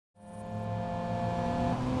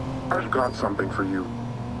I've got something for you.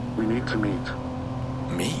 We need to meet.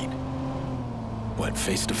 Meet? What,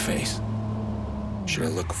 face to face? Should I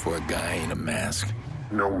look for a guy in a mask?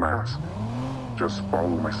 No mask. Just follow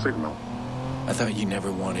my signal. I thought you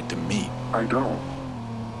never wanted to meet. I don't.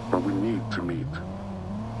 But we need to meet.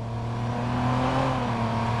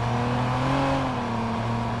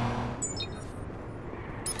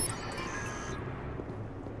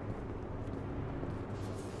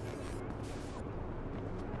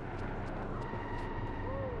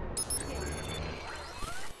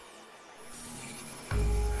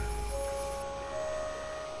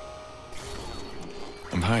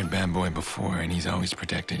 I've hired Bad Boy before, and he's always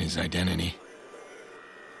protected his identity.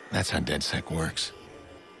 That's how DedSec works.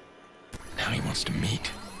 Now he wants to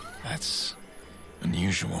meet. That's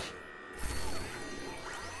unusual.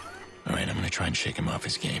 All right, I'm gonna try and shake him off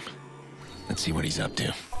his game. Let's see what he's up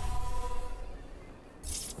to.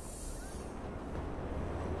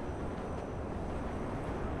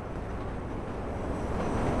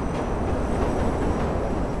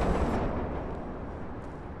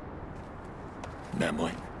 Bad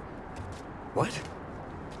Boy. What?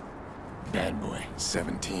 Bad Boy,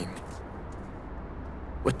 17.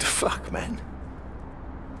 What the fuck, man?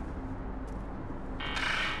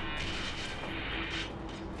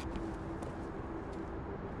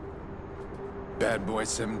 Bad Boy,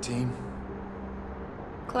 17?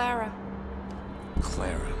 Clara.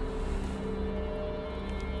 Clara.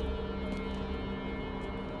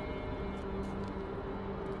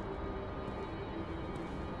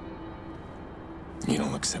 You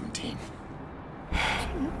don't look 17.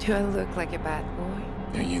 Do I look like a bad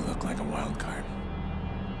boy? No, you look like a wild card.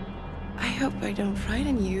 I hope I don't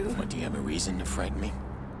frighten you. What, do you have a reason to frighten me?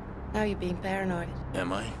 Now you're being paranoid.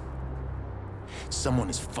 Am I? Someone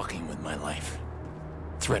is fucking with my life.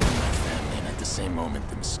 Threatening my family, and at the same moment,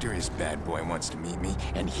 the mysterious bad boy wants to meet me,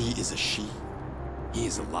 and he is a she. He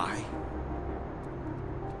is a lie.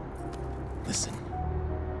 Listen,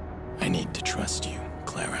 I need to trust you,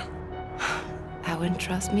 Clara. I wouldn't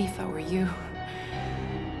trust me if I were you.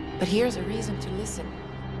 But here's a reason to listen.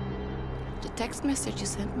 The text message you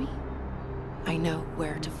sent me, I know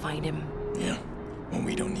where to find him. Yeah, well,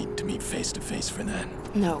 we don't need to meet face to face for that.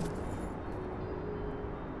 No.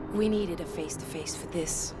 We needed a face-to-face for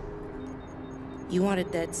this. You wanted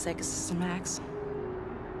DedSec as Max.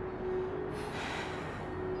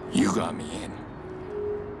 You got me in.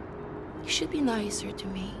 You should be nicer to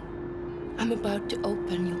me. I'm about to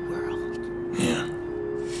open your world. Yeah.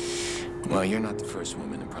 Well, you're not the first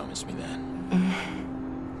woman to promise me that.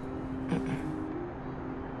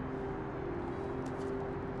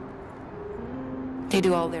 They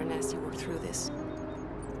do all their nasty work through this.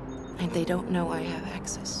 And they don't know I have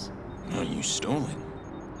access. Well, you stole it.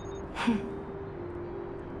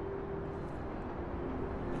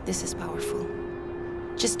 This is powerful.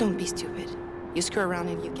 Just don't be stupid. You screw around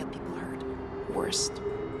and you get people hurt. Worst.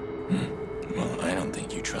 Well, I don't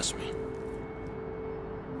think you trust me.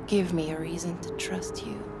 Give me a reason to trust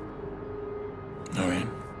you. All right.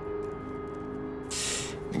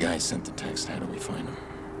 The guy sent the text. How do we find him?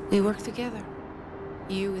 We work together.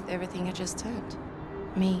 You with everything I just said.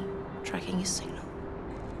 Me tracking his signal.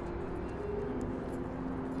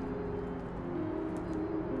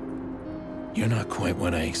 You're not quite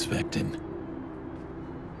what I expected.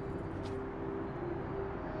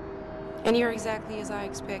 And you're exactly as I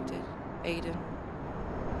expected, Aiden.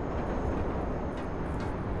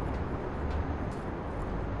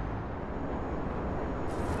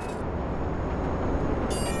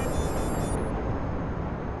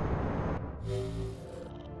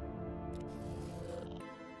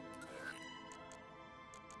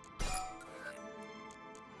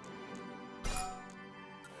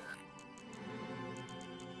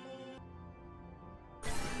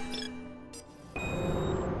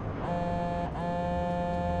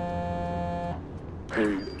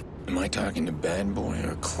 Hey, Am I talking to Bad Boy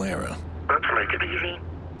or Clara? let's make it Easy.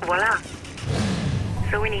 Voila.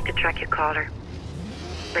 So we need to track your caller.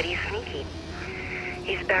 But he's sneaky.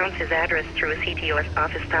 He's bounced his address through a CTOS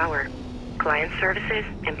office tower. Client services,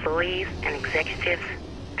 employees, and executives,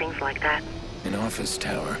 things like that. An office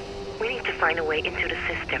tower. We need to find a way into the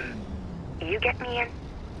system. You get me in,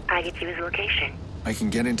 I get you his location. I can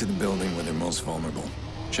get into the building where they're most vulnerable.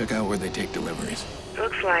 Check out where they take deliveries.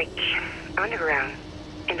 Looks like underground,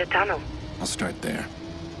 in the tunnel. I'll start there.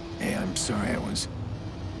 Hey, I'm sorry I was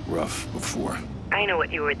rough before. I know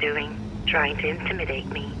what you were doing, trying to intimidate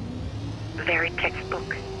me. Very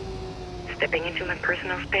textbook. Stepping into my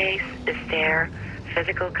personal space, the stare,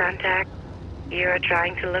 physical contact. You're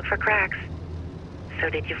trying to look for cracks. So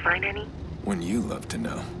did you find any? Wouldn't you love to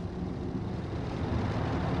know?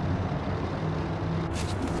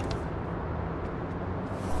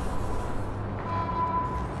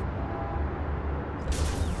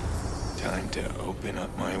 open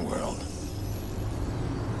up my world.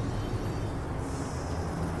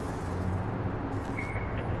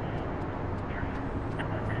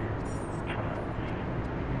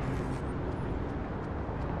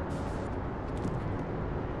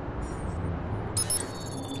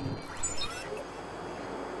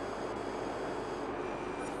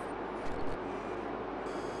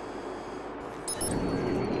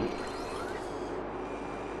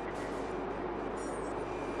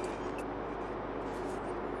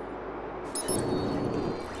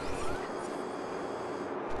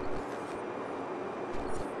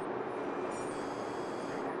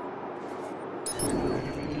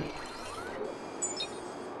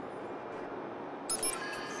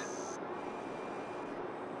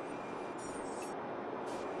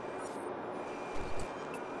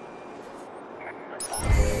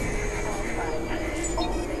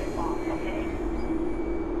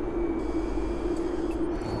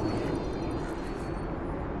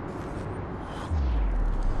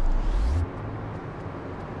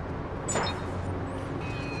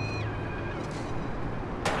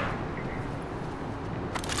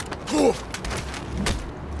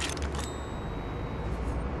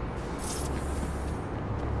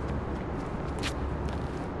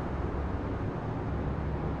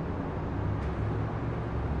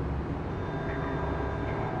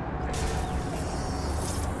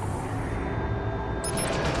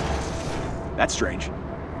 That's strange.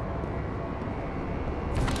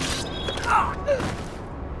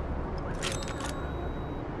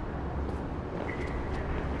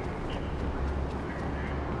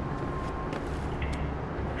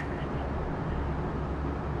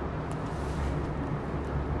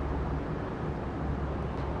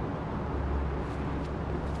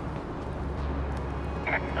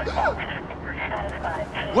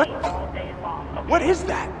 What? What is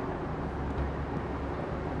that?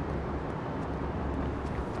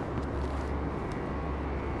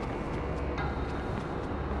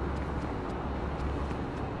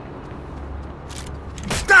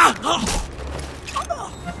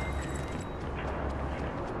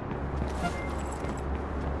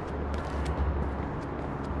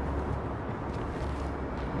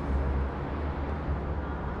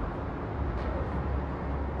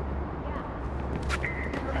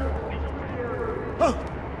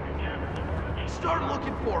 Start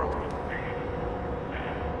looking for him.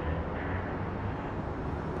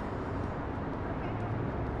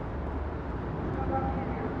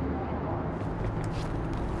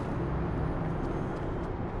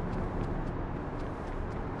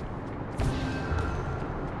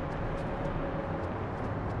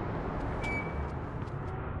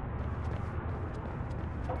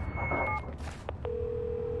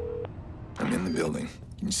 I'm in the building.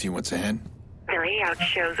 Can you see what's ahead? The layout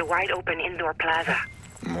shows a wide-open indoor plaza.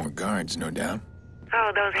 More guards, no doubt.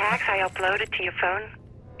 Oh, those hacks I uploaded to your phone?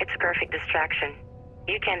 It's a perfect distraction.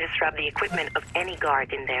 You can disrupt the equipment of any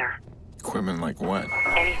guard in there. Equipment like what?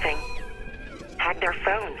 Anything. Hack their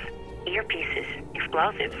phones, earpieces,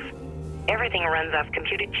 explosives. Everything runs off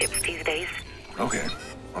computer chips these days. Okay,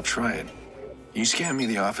 I'll try it. You scan me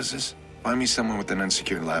the offices? Find me someone with an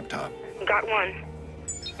unsecured laptop. Got one.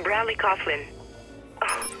 Bradley Coughlin.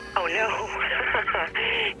 Oh no.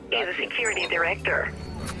 He's a security director.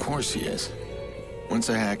 Of course he is. Once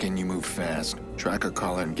I hack in, you move fast. Track a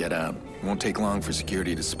caller and get out. Won't take long for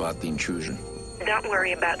security to spot the intrusion. Don't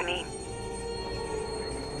worry about me.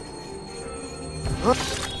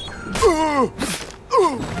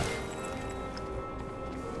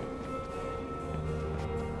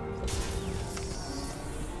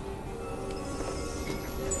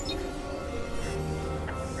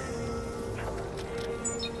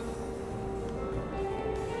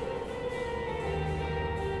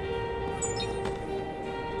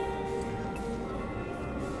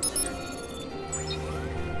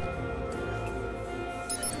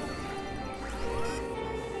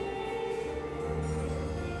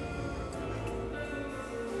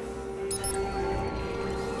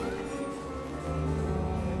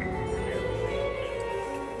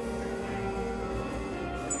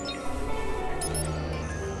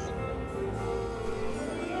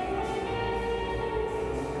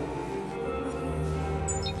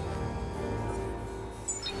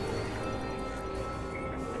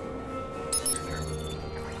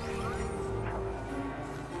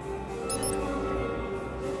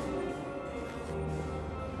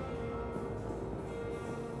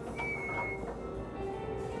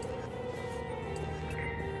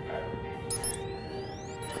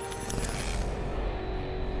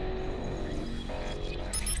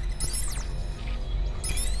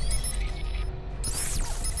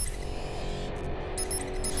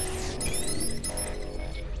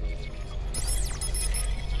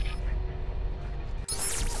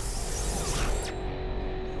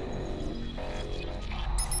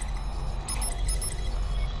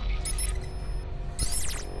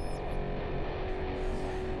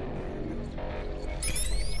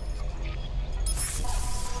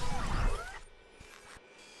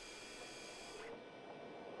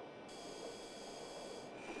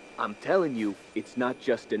 I'm telling you, it's not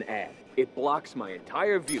just an ad. It blocks my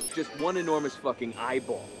entire view, just one enormous fucking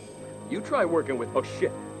eyeball. You try working with... Oh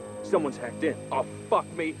shit, someone's hacked in. Oh fuck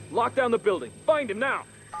me. Lock down the building. Find him now.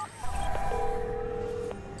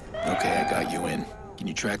 Okay, I got you in. Can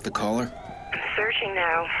you track the caller? I'm searching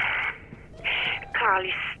now. Carl,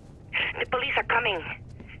 the police are coming.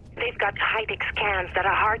 They've got high-tech scans that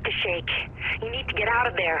are hard to shake. You need to get out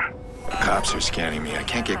of there. Cops are scanning me. I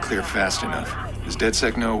can't get clear fast enough. Does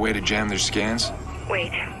DedSec know a way to jam their scans?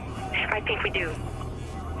 Wait, I think we do.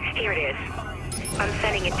 Here it is. I'm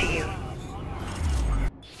sending it to you.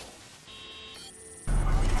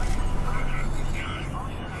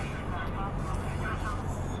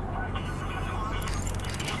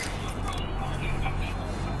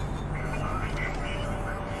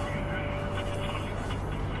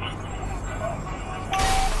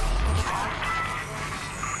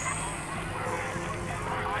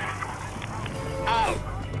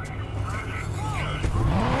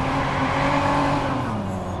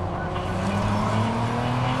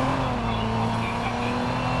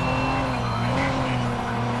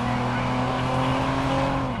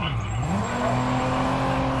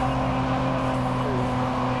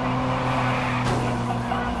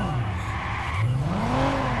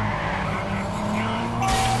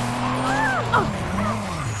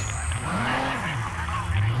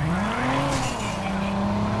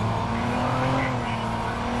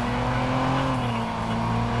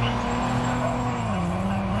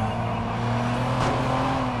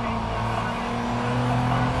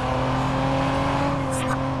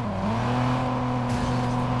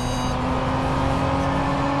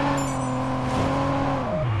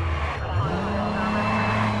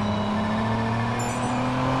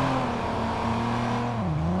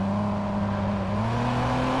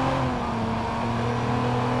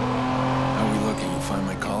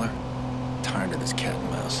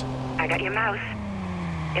 I got your mouse.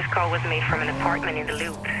 This call was made from an apartment in the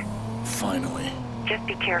Loop. Finally. Just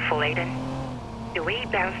be careful, Aiden. The way he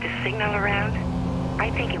bounced the signal around, I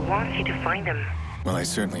think he wants you to find him. Well, I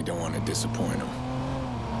certainly don't want to disappoint him.